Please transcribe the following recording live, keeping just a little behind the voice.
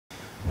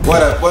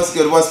What up, what's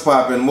good, what's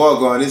poppin', what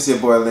going? It's your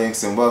boy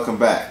Lynx and welcome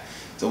back.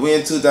 So we're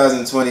in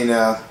 2020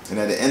 now, and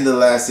at the end of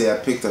last year I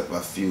picked up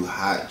a few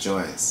hot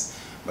joints,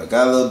 but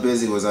got a little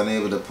busy, was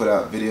unable to put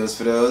out videos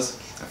for those.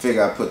 I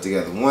figured I'd put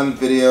together one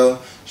video,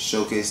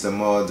 showcase them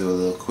all, do a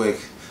little quick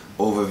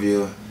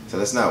overview. So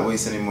let's not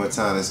waste any more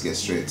time, let's get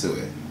straight to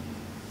it.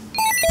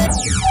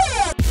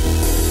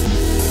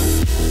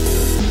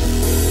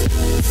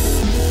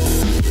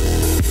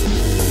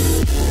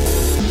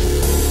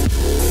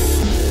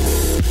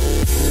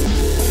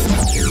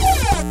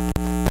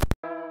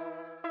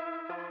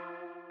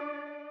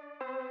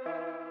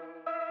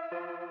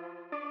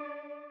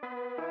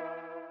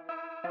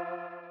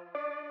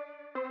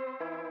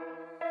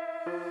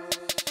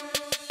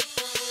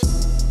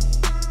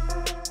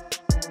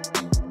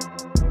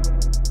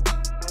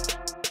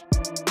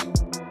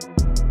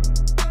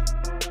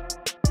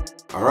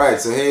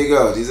 Alright, so here you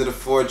go. These are the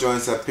 4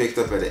 joints I picked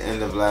up at the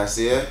end of last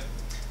year.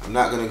 I'm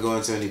not going to go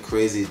into any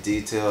crazy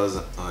details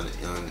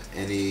on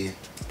any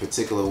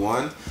particular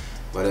one,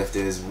 but if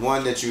there's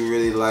one that you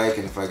really like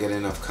and if I get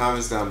enough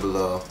comments down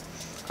below,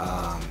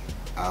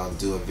 I'll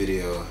do a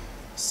video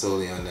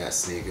solely on that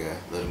sneaker,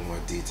 a little more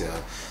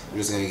detail. I'm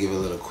just going to give a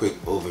little quick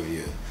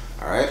overview.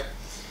 Alright,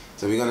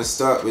 so we're going to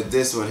start with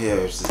this one here,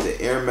 which is the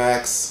Air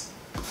Max.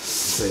 I'll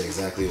say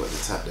exactly what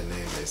the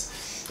name is.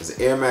 It's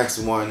the Air Max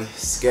 1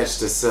 Sketch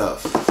to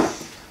Self,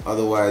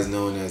 otherwise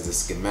known as the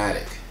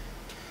Schematic.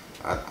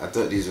 I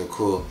thought these were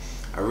cool.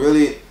 I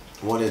really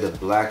wanted the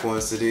black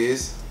ones to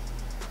these.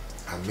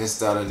 I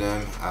missed out on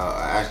them.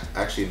 I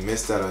actually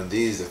missed out on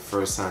these the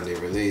first time they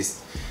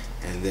released,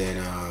 and then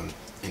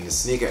in the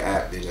sneaker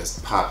app they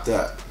just popped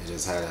up. It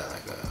just had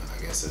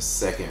I guess a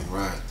second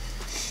run.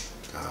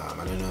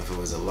 I don't know if it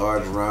was a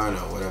large run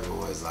or whatever it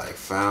was, like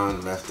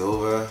found left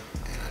over,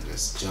 and I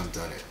just jumped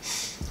on it.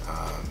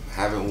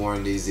 Haven't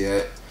worn these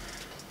yet,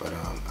 but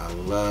I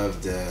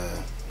love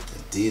the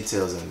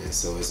details on this.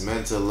 So it's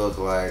meant to look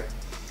like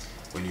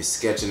when you're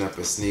sketching up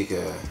a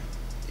sneaker,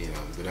 you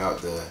know,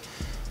 without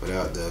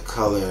the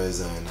colors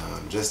and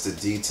just the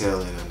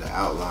detailing and the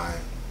outline.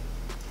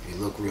 If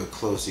you look real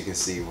close, you can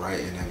see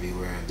writing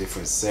everywhere in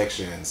different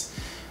sections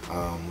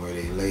where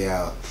they lay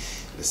out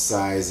the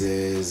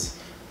sizes,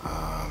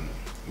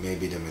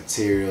 maybe the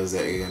materials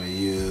that you're gonna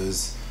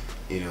use,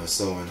 you know,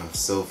 so on and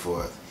so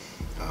forth.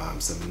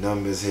 Some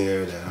numbers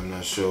here that I'm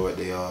not sure what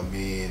they all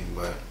mean,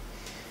 but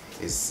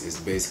it's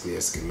basically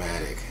a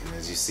schematic. And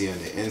as you see on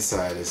the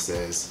inside, it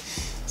says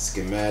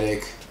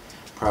schematic,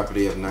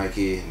 property of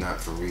Nike, not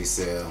for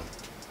resale.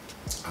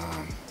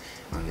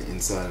 On the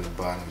inside and the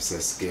bottom it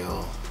says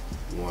scale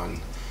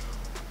 1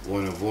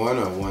 of 1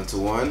 or 1 to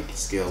 1,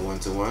 scale 1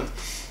 to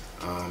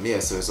 1. Yeah,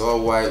 so it's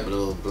all white with a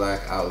little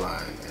black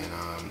outline, and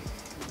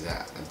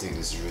I think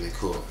this is really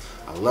cool.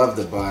 I love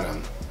the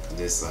bottom,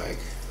 this like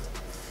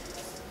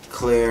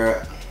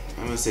clear,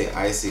 I'm gonna say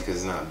icy because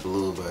it's not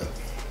blue, but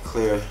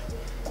clear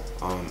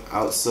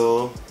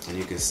outsole, and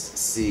you can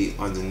see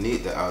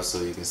underneath the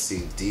outsole, you can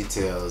see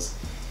details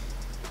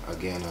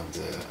again of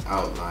the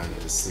outline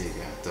of the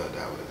sneaker. I thought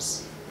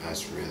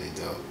that's really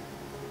dope.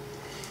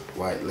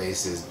 White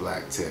laces,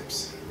 black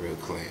tips, real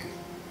clean.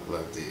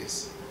 Love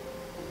these.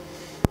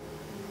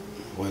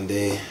 One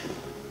day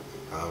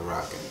I'll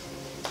rock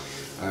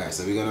it. Alright,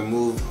 so we're gonna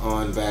move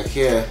on back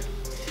here,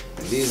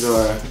 and these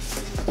are,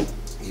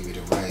 give you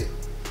the right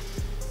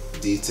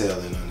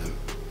detailing on them,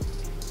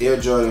 Air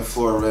Jordan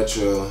 4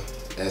 Retro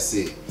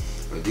SE,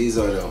 but these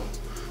are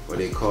what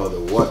they call the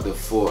What the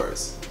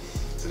 4s.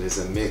 So there's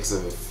a mix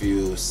of a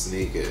few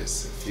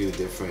sneakers, a few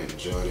different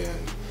Jordan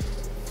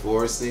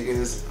 4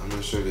 sneakers. I'm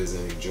not sure there's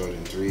any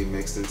Jordan 3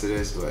 mixed into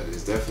this, but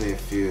there's definitely a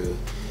few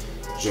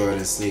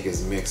Jordan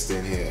sneakers mixed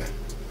in here.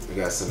 We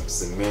got some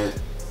cement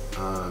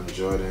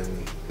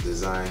Jordan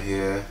design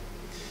here.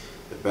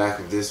 The back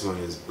of this one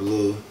is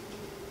blue.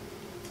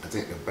 I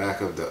think the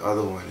back of the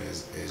other one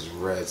is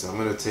red, so I'm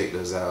gonna take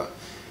those out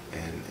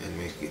and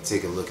make you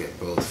take a look at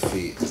both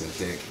feet, because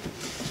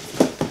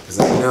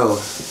I know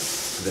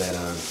that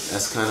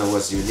that's kind of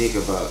what's unique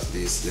about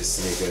this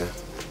sneaker,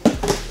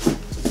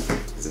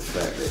 is the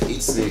fact that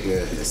each sneaker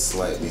is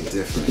slightly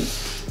different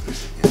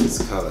in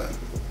its color.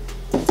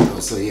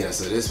 So yeah,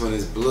 so this one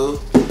is blue,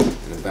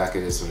 and the back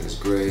of this one is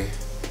gray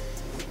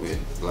with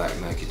black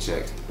Nike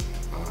check,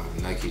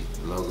 Nike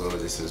logo.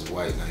 This is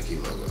white Nike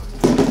logo.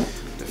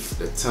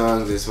 The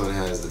tongue, this one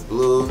has the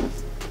blue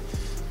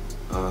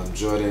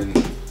Jordan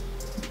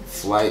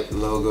Flight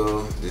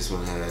logo. This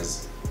one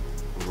has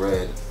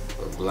red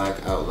or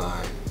black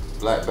outline,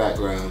 black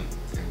background,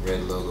 and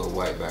red logo,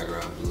 white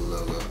background, blue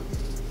logo.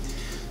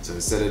 So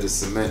instead of the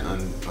cement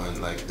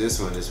on like this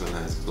one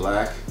has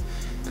black,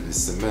 and the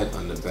cement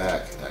on the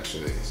back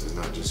actually, so it's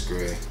not just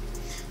gray.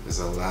 There's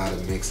a lot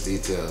of mixed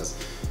details.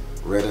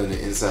 Red on the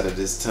inside of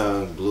this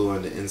tongue, blue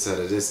on the inside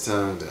of this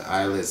tongue, the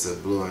eyelets are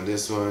blue on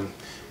this one,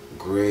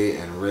 gray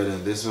and red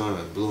on this one,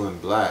 and blue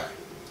and black.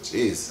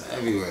 Jeez,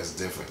 everywhere is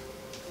different.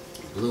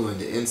 Blue on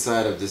the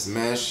inside of this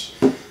mesh,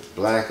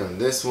 black on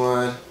this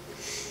one.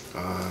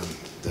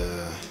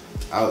 The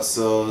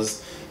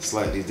outsoles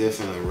slightly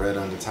different, like red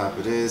on the top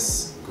of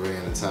this, gray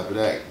on the top of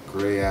that,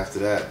 gray after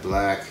that,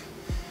 black,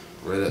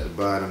 red at the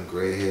bottom,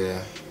 gray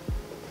here.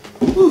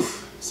 Whew,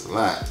 it's a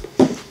lot.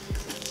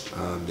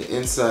 The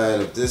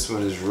inside of this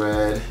one is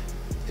red,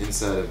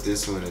 inside of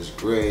this one is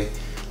gray,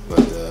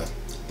 but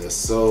the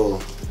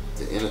sole,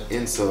 the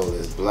insole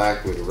is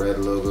black with a red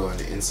logo, and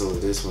the insole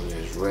of this one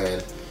is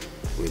red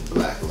with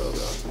black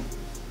logo.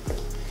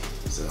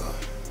 So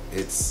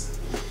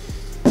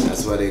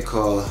that's why they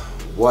call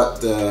what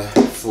the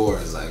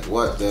fours, like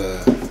what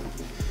the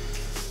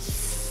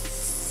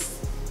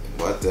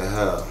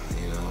hell,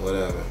 you know,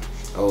 whatever.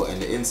 Oh,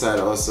 and the inside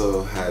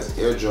also has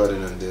Air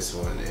Jordan on this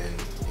one,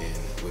 and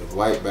with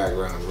white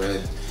background,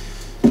 red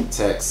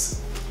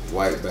text,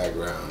 white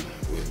background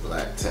with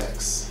black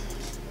text.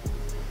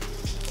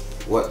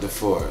 What the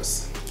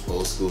fours,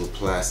 old school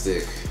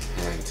plastic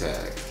hang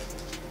tag.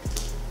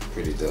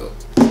 Pretty dope.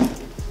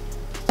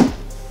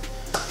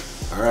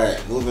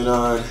 Alright, moving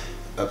on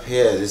up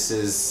here. This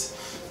is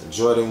the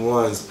Jordan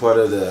 1s, part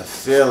of the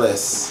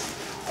Fearless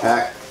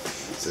pack.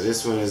 So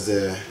this one is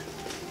the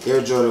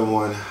Air Jordan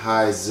 1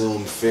 High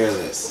Zoom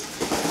Fearless.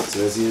 So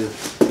if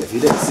you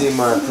didn't see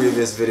my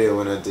previous video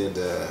when I did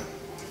the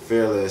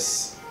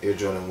Fearless Air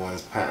Jordan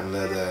 1s patent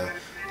leather,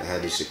 I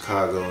had the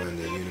Chicago and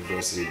the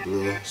University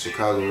Blue,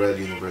 Chicago Red,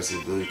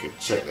 University Blue, you can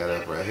check that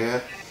up right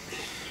here.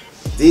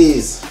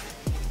 These,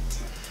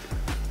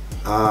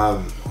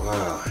 wow,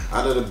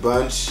 out of the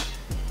bunch,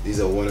 these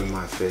are one of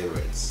my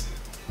favorites.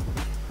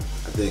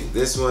 I think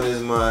this one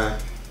is my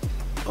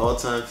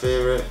all-time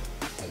favorite,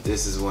 and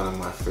this is one of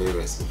my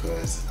favorites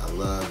because I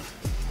love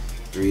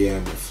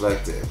 3M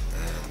reflective,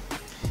 and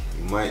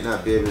you might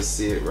not be able to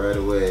see it right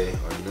away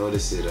or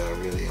notice it or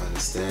really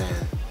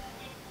understand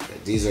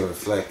that these are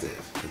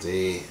reflective.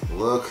 They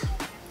look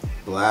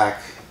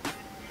black,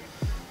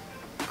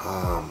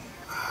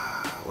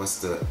 what's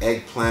the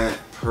eggplant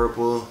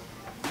purple,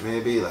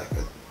 maybe, like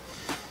a,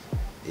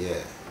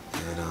 yeah,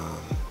 and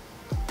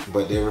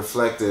but they're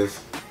reflective.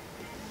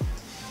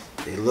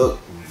 They look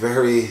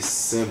very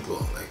simple,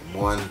 like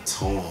one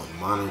tone,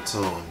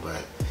 monotone,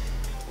 but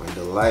when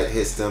the light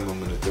hits them, I'm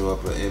gonna throw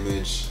up an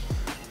image,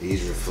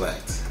 these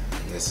reflect,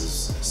 and this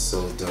is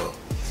so dope.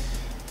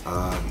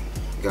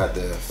 Got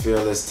the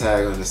Fearless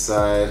tag on the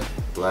side,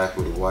 black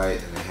with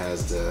white, and it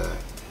has the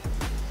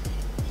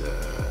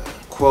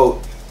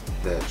quote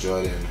that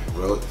Jordan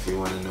wrote. If you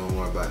want to know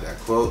more about that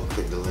quote,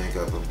 click the link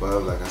up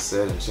above, like I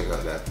said, and check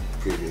out that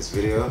previous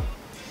video.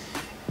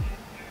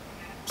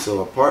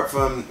 So apart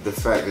from the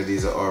fact that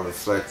these are all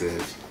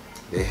reflective,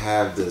 they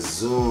have the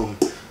zoom,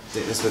 I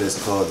think that's what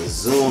it's called, the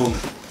zoom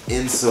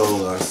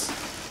insole, or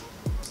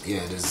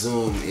yeah, the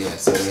zoom, yeah.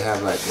 So they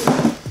have like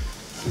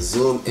the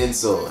zoom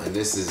insole, and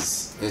this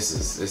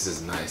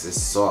is nice.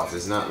 It's soft.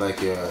 It's not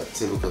like your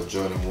typical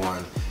Jordan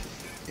 1.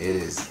 It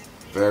is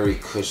very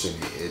cushiony.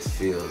 It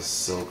feels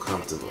so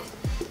comfortable.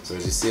 So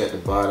as you see at the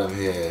bottom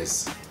here,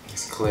 it's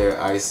clear,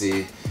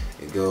 icy.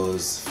 It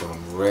goes from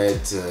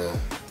red to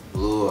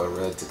blue or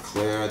red to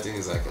clear. I think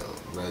it's like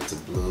a red to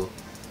blue.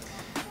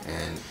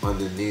 And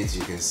underneath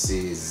you can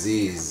see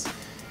Z's,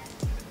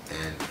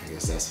 and I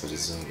guess that's for the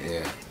zoom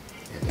air.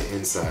 And the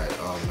inside,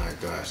 oh my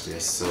gosh, they're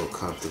so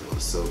comfortable,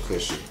 so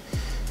cushy.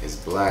 It's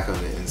black on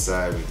the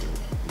inside with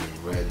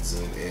the red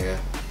zoom air.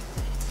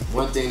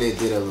 One thing they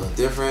did a little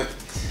different,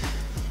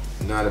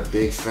 not a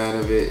big fan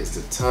of it, is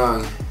the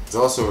tongue. It's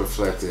also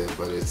reflective,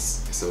 but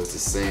it's the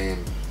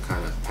same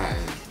kind of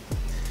patent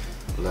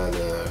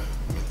leather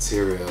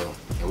material.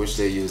 I wish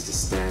they used the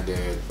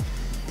standard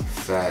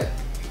fat,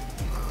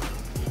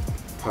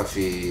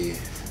 puffy,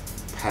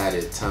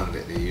 padded tongue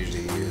that they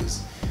usually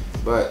use,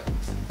 but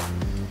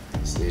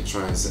so they're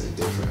trying something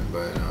different.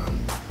 But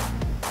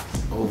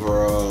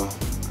overall,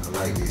 I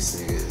like these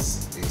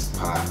sneakers. These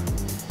pop.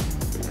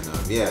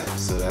 And yeah,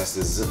 so that's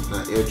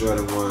the Air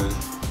Jordan 1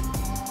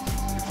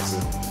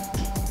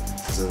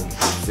 Zoom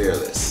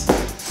Fearless.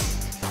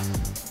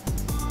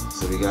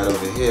 So we got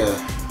over here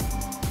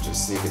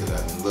just sneaker that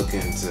I've been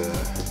looking to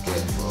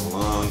get for a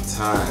long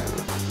time.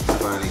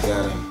 Finally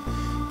got them.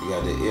 We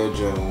got the Air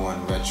Jordan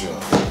 1 Retro,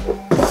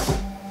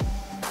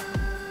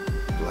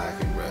 black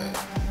and red.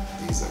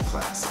 These are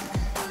classic.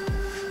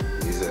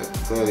 These are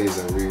clearly a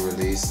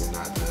re-release. They're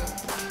not the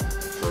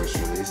first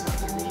release, not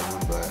the original.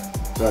 But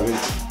so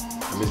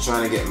I've been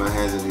trying to get my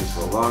hands on these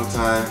for a long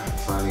time.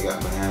 Finally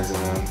got my hands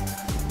on them.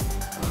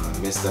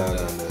 Missed out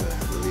on the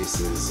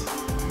releases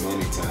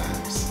many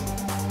times.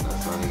 I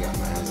finally got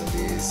my hands on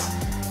these.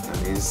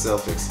 I mean, it's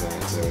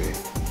self-explanatory.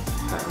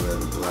 Patent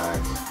leather black,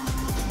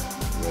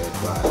 red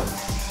bottom,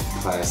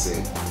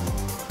 classic.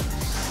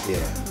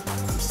 Yeah,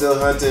 I'm still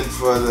hunting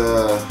for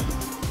the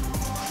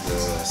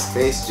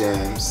Space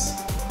Jams.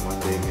 One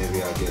day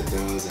maybe I'll get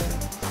those and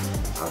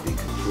I'll be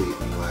complete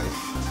in life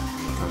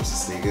when it comes to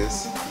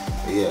sneakers.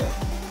 But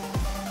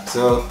yeah,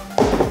 so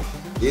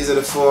these are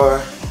the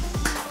four,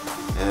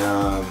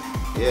 and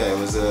yeah, it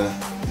was a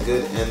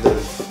good end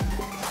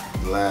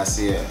of last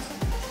year.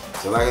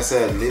 So like I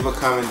said, leave a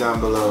comment down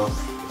below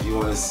if you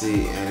want to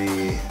see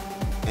any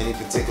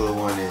particular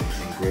one in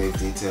grave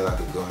detail. I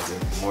could go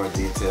into more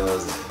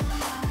details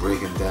and break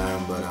them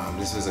down, but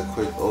this was a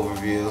quick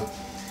overview,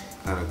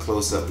 kind of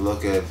close-up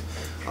look of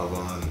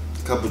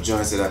a couple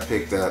joints that I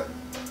picked up.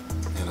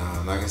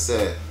 And like I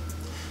said,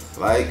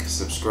 like,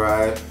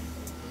 subscribe,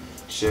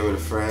 share with a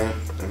friend.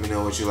 Let me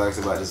know what you liked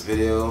about this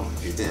video.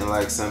 If you didn't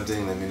like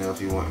something, let me know if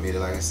you want me to,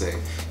 like I said,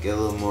 get a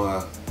little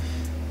more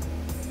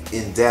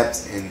in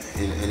depth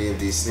in any of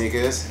these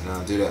sneakers, and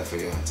I'll do that for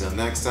you. Until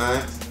next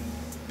time,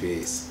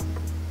 peace.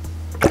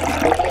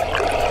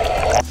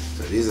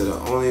 So these are the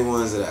only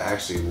ones that I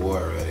actually wore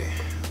already.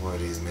 I wore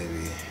these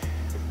maybe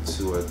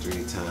 2 or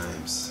 3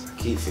 times.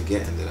 I keep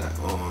forgetting that I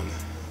own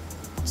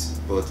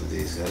both of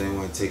these. I didn't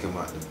want to take them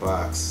out the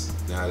box.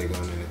 Now they're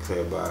going in a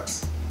clear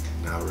box.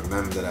 Now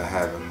remember that I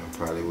have them. I'll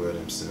probably wear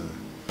them soon.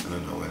 I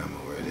don't know when I'm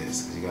gonna wear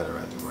this, because you gotta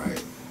write the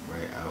right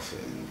outfit.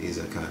 These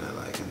are kind of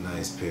like a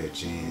nice pair of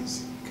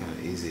jeans. Kind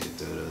of easy to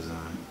throw those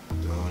on.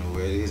 Do I want to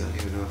wear these? I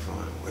don't even know if I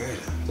want to wear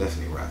them.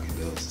 Definitely rocking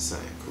those. It's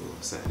something cool,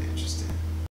 something interesting.